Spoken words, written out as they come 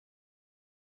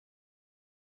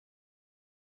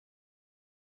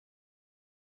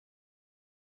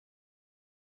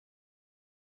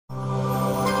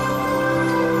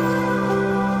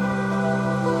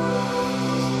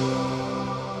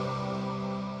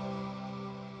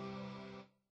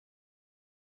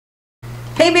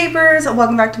Hey Vapors,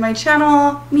 welcome back to my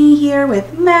channel. Me here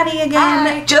with Maddie again.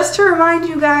 Hi. Just to remind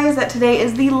you guys that today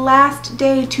is the last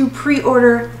day to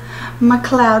pre-order my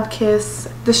Cloud Kiss,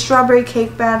 the strawberry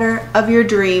cake batter of your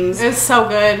dreams. It's so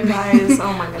good, guys.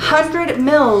 Oh my goodness. 100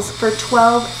 mils for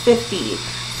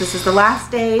 $12.50. This is the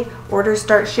last day. Orders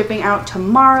start shipping out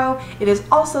tomorrow. It is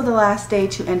also the last day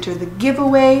to enter the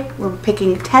giveaway. We're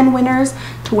picking 10 winners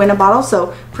to win a bottle.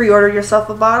 So pre-order yourself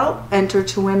a bottle, enter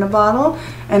to win a bottle,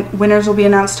 and winners will be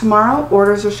announced tomorrow.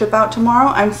 Orders will ship out tomorrow.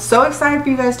 I'm so excited for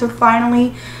you guys to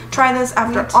finally try this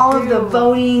after all of the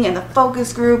voting and the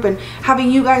focus group and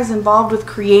having you guys involved with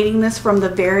creating this from the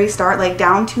very start, like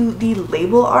down to the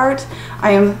label art.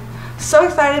 I am so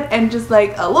excited and just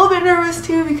like a little bit nervous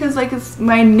too, because like it's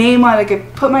my name on, like I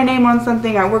put my name on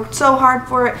something. I worked so hard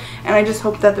for it, and I just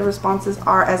hope that the responses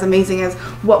are as amazing as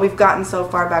what we've gotten so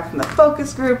far back from the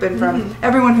focus group and from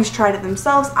everyone who's tried it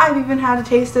themselves. I've even had a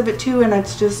taste of it too, and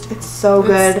it's so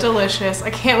good. It's delicious. I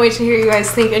can't wait to hear you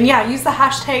guys think. And yeah, use the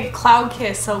hashtag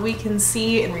CloudKiss so we can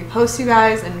see and repost you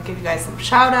guys and give you guys some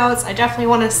shout outs. I definitely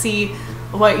want to see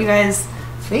what you guys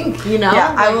think, you know?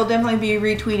 Yeah, I will definitely be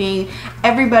retweeting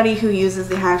everybody who uses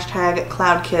the hashtag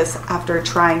CloudKiss after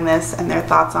trying this and their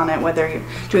thoughts on it, whether you're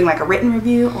doing like a written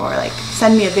review or like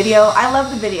send me a video. I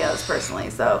love the videos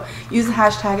personally, so use the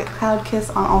hashtag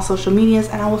CloudKiss on all social medias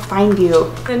and I will find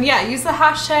you. And yeah, use the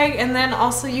hashtag, and then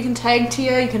also you can tag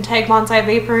Tia, you can tag Bonsai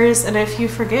Vapors, and if you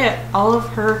forget, all of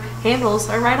her handles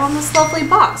are right on this lovely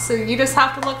box. So you just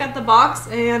have to look at the box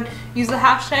and use the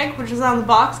hashtag, which is on the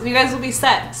box, and you guys will be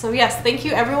set. So yes, thank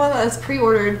you everyone that has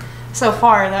pre-ordered so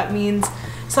far. That means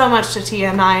so much to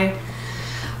Tia and I.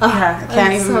 Yeah, I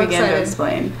can't even begin to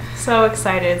explain. So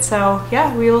excited. So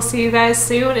yeah, we will see you guys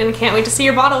soon, and can't wait to see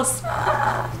your bottles.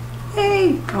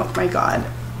 Yay! Oh my god.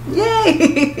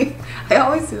 Yay! I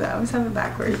always do that. I always have it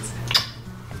backwards.